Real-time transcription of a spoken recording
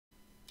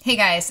Hey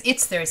guys,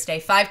 it's Thursday,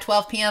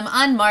 5:12 p.m.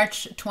 on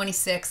March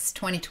 26,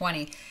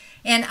 2020.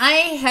 And I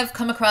have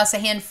come across a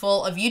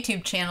handful of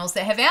YouTube channels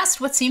that have asked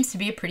what seems to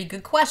be a pretty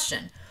good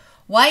question.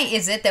 Why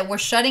is it that we're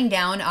shutting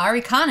down our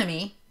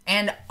economy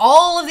and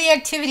all of the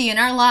activity in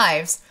our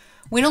lives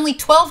when only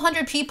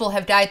 1,200 people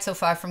have died so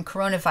far from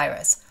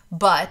coronavirus?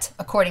 But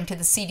according to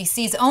the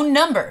CDC's own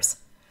numbers,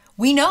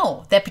 we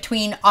know that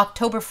between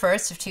October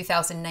 1st of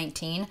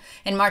 2019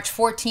 and March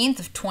 14th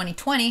of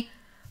 2020,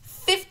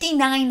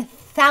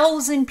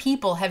 59,000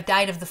 people have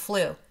died of the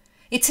flu.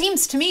 It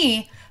seems to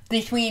me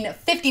between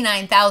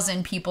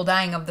 59,000 people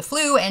dying of the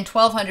flu and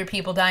 1,200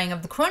 people dying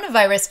of the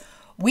coronavirus,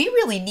 we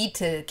really need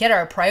to get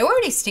our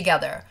priorities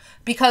together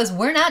because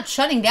we're not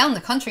shutting down the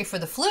country for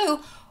the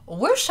flu.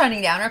 We're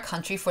shutting down our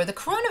country for the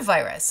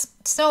coronavirus.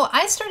 So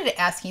I started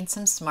asking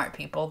some smart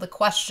people the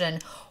question,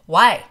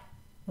 why?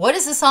 What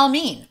does this all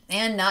mean?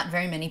 And not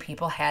very many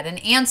people had an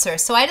answer.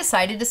 So I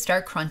decided to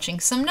start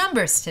crunching some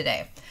numbers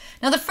today.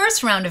 Now, the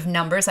first round of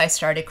numbers I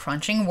started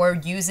crunching were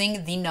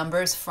using the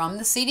numbers from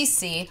the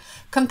CDC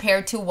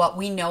compared to what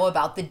we know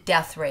about the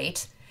death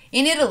rate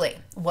in Italy.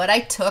 What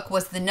I took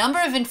was the number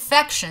of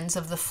infections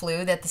of the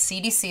flu that the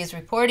CDC is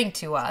reporting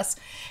to us,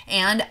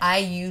 and I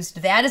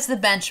used that as the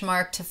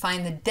benchmark to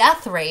find the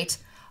death rate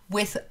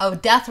with a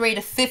death rate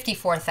of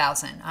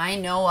 54,000. I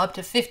know up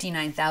to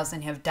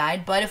 59,000 have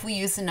died, but if we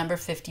use the number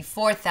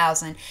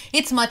 54,000,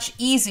 it's much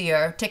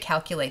easier to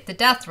calculate the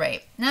death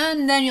rate.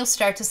 And then you'll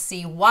start to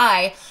see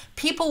why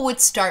people would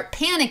start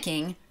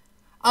panicking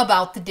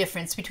about the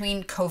difference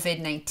between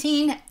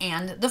COVID-19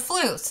 and the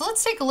flu. So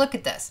let's take a look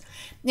at this.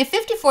 If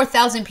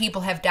 54,000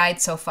 people have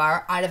died so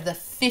far out of the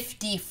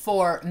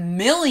 54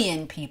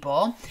 million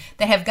people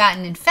that have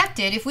gotten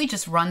infected, if we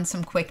just run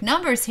some quick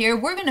numbers here,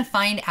 we're going to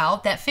find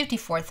out that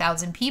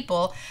 54,000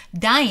 people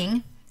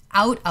dying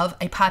out of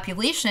a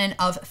population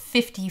of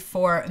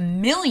 54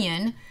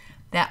 million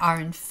that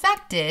are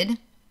infected,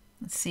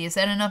 let's see, is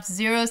that enough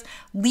zeros,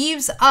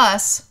 leaves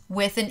us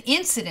with an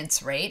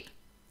incidence rate,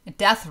 a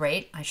death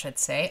rate, I should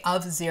say,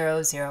 of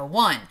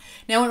 0.001.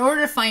 Now, in order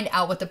to find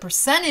out what the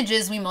percentage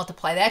is, we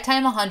multiply that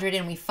times 100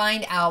 and we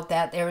find out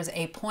that there is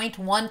a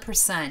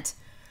 0.1%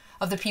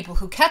 of the people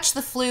who catch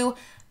the flu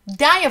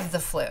die of the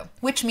flu,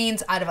 which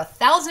means out of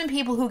 1,000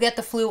 people who get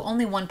the flu,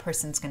 only one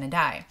person's going to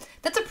die.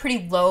 That's a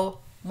pretty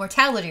low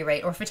mortality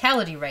rate or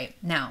fatality rate.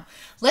 Now,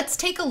 let's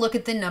take a look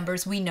at the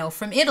numbers we know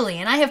from Italy.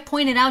 And I have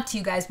pointed out to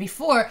you guys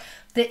before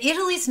that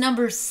Italy's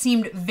numbers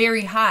seemed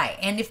very high.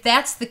 And if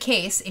that's the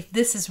case, if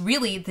this is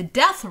really the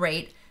death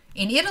rate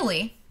in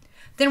Italy,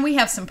 then we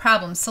have some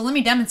problems. So let me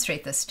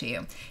demonstrate this to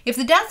you. If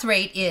the death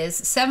rate is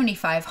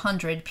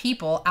 7,500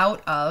 people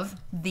out of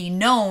the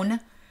known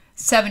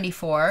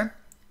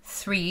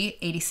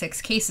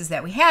 74,386 cases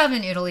that we have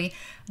in Italy,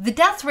 the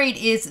death rate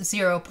is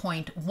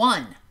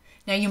 0.1.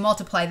 Now you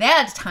multiply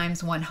that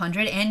times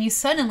 100 and you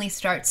suddenly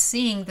start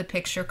seeing the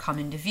picture come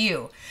into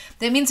view.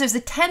 That means there's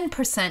a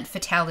 10%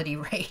 fatality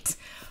rate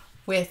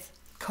with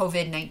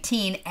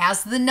COVID-19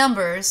 as the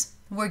numbers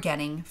we're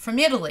getting from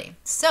Italy.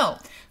 So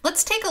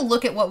let's take a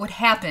look at what would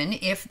happen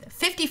if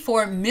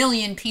 54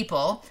 million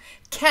people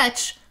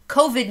catch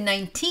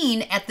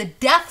COVID-19 at the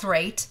death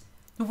rate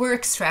we're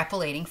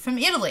extrapolating from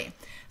Italy.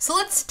 So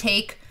let's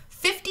take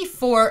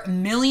 54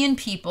 million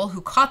people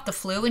who caught the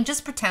flu and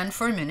just pretend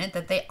for a minute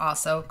that they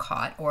also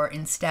caught, or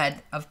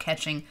instead of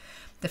catching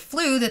the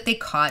flu, that they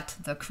caught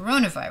the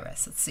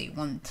coronavirus. Let's see,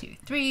 1, 2,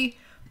 3,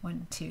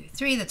 1, 2,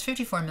 3, that's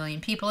 54 million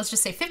people. Let's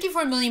just say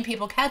 54 million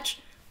people catch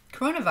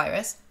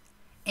coronavirus,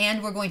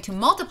 and we're going to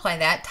multiply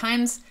that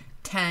times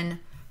 10%.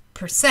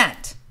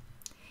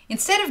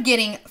 Instead of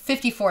getting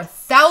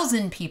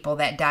 54,000 people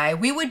that die,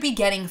 we would be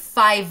getting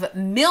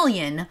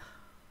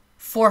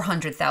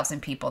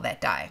 5,400,000 people that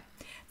die.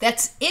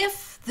 That's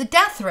if the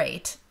death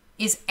rate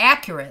is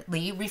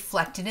accurately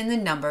reflected in the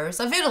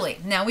numbers of Italy.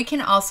 Now, we can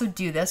also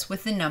do this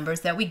with the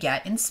numbers that we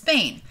get in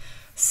Spain.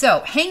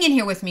 So hang in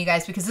here with me,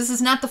 guys, because this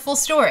is not the full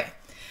story.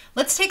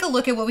 Let's take a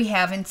look at what we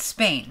have in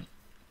Spain.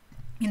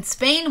 In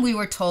Spain, we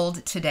were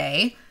told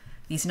today,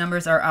 these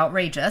numbers are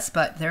outrageous,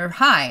 but they're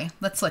high.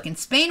 Let's look. In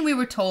Spain, we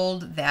were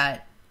told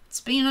that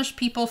Spanish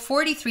people,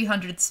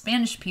 4,300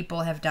 Spanish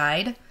people have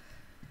died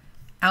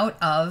out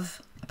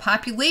of a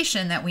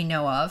population that we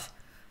know of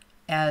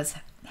as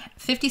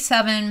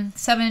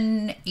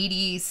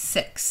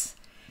 57,786.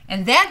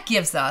 And that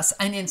gives us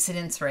an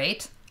incidence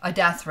rate, a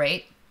death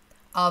rate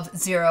of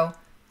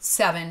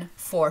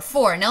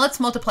 0.744. Now let's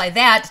multiply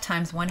that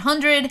times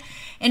 100,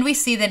 and we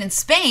see that in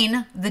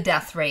Spain, the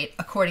death rate,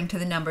 according to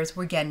the numbers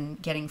we're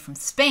getting from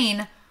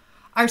Spain,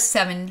 are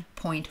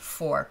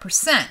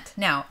 7.4%.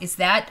 Now, is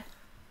that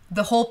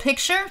the whole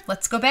picture?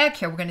 Let's go back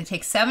here. We're going to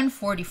take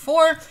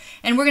 744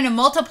 and we're going to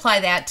multiply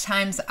that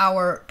times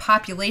our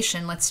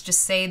population. Let's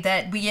just say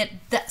that we get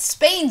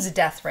Spain's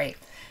death rate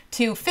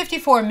to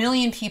 54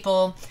 million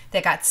people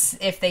that got,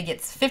 if they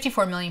get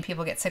 54 million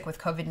people get sick with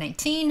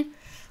COVID-19. Let's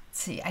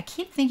see, I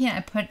keep thinking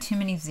I put too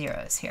many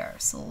zeros here.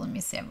 So let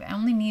me see, I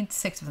only need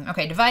 6 of them.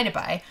 Okay, divided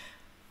by,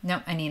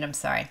 no, I need them,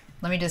 sorry.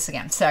 Let me do this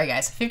again. Sorry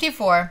guys,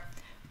 54,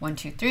 1,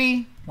 2,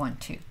 3, 1,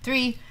 2,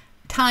 3,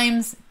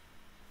 times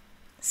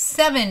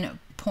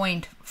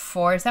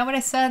 7.4, is that what I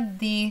said?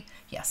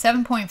 Yeah,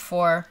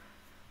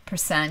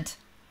 7.4%.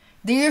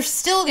 You're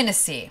still going to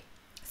see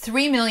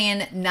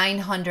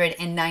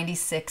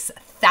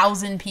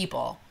 3,996,000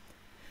 people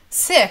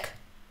sick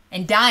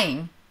and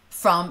dying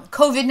from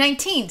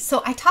COVID-19.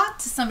 So I talked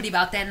to somebody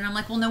about that and I'm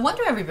like, well, no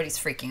wonder everybody's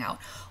freaking out.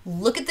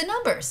 Look at the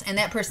numbers. And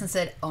that person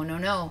said, oh,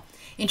 no.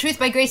 In Truth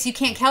by Grace, you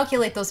can't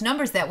calculate those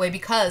numbers that way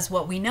because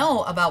what we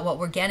know about what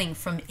we're getting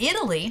from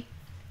Italy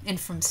and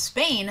from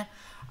Spain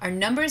are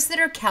numbers that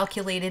are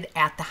calculated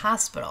at the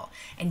hospital.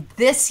 And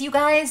this, you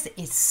guys,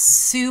 is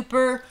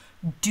super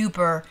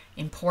duper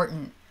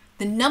important.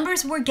 The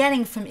numbers we're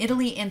getting from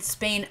Italy and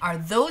Spain are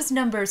those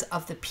numbers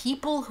of the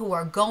people who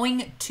are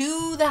going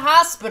to the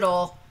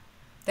hospital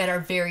that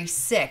are very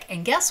sick.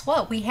 And guess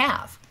what we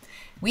have?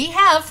 We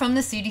have from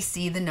the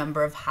CDC the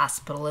number of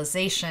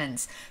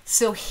hospitalizations.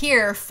 So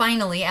here,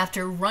 finally,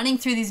 after running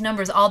through these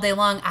numbers all day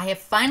long, I have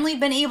finally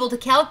been able to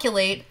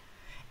calculate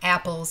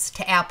apples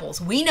to apples.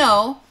 We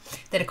know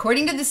that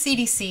according to the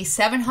CDC,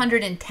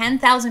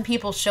 710,000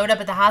 people showed up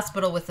at the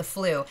hospital with the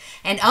flu.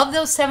 And of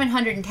those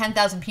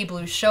 710,000 people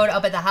who showed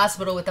up at the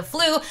hospital with the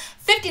flu,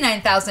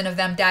 59,000 of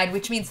them died,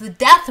 which means the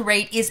death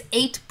rate is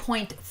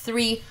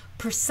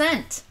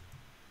 8.3%.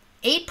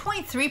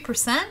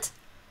 8.3%?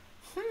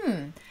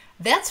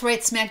 That's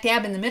right smack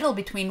dab in the middle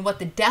between what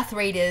the death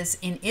rate is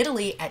in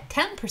Italy at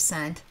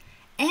 10%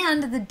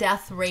 and the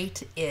death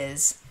rate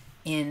is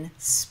in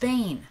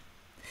Spain.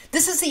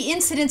 This is the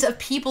incidence of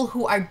people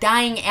who are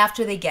dying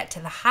after they get to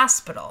the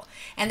hospital.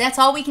 And that's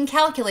all we can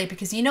calculate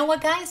because you know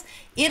what, guys?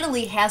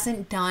 Italy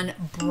hasn't done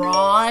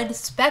broad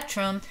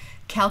spectrum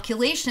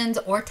calculations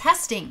or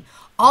testing.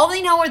 All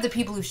they know are the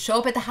people who show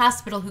up at the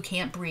hospital who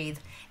can't breathe.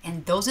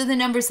 And those are the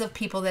numbers of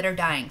people that are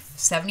dying.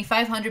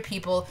 7,500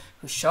 people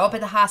who show up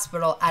at the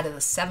hospital out of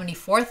the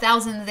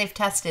 74,000 that they've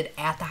tested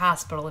at the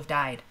hospital have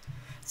died.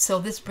 So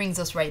this brings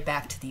us right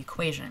back to the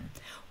equation.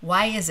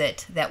 Why is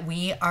it that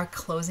we are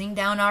closing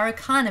down our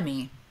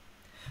economy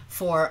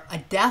for a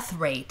death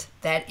rate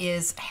that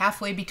is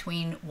halfway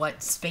between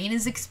what Spain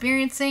is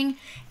experiencing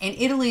and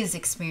Italy is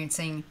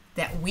experiencing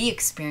that we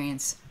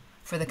experience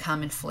for the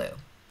common flu?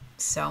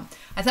 So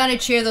I thought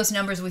I'd share those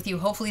numbers with you.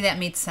 Hopefully that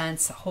made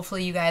sense.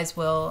 Hopefully you guys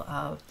will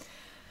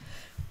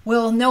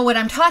know what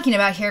I'm talking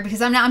about here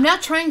because I'm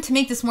not trying to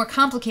make this more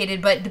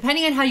complicated, but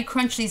depending on how you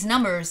crunch these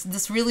numbers,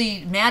 this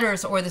really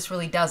matters or this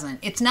really doesn't.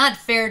 It's not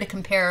fair to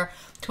compare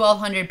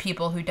 1,200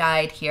 people who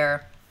died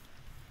here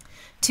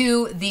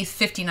to the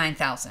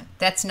 59,000.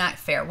 That's not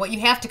fair. What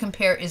you have to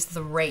compare is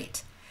the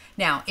rate.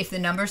 Now, if the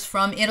numbers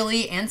from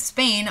Italy and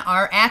Spain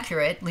are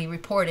accurately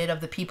reported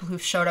of the people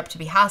who've showed up to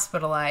be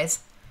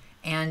hospitalized,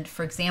 and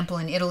for example,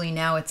 in Italy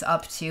now it's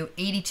up to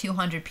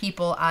 8,200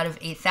 people out of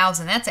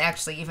 8,000. That's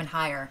actually even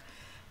higher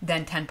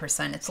than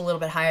 10%. It's a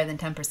little bit higher than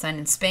 10%.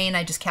 In Spain,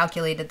 I just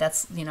calculated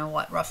that's,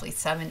 roughly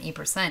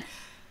 7-8%.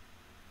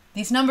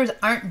 These numbers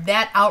aren't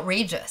that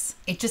outrageous.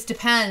 It just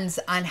depends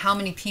on how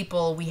many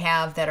people we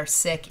have that are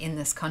sick in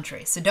this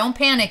country. So don't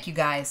panic, you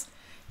guys.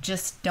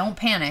 Just don't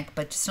panic,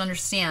 but just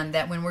understand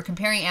that when we're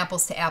comparing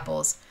apples to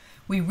apples,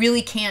 we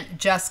really can't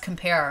just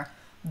compare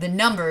the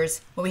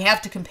numbers. What we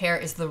have to compare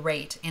is the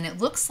rate. And it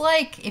looks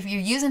like if you're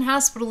using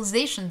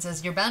hospitalizations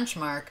as your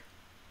benchmark,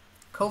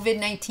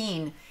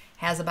 COVID-19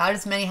 has about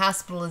as many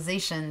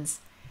hospitalizations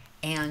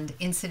and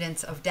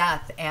incidents of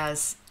death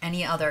as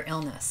any other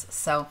illness.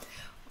 So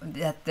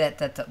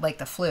that like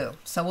the flu.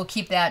 So we'll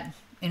keep that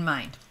in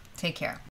mind. Take care.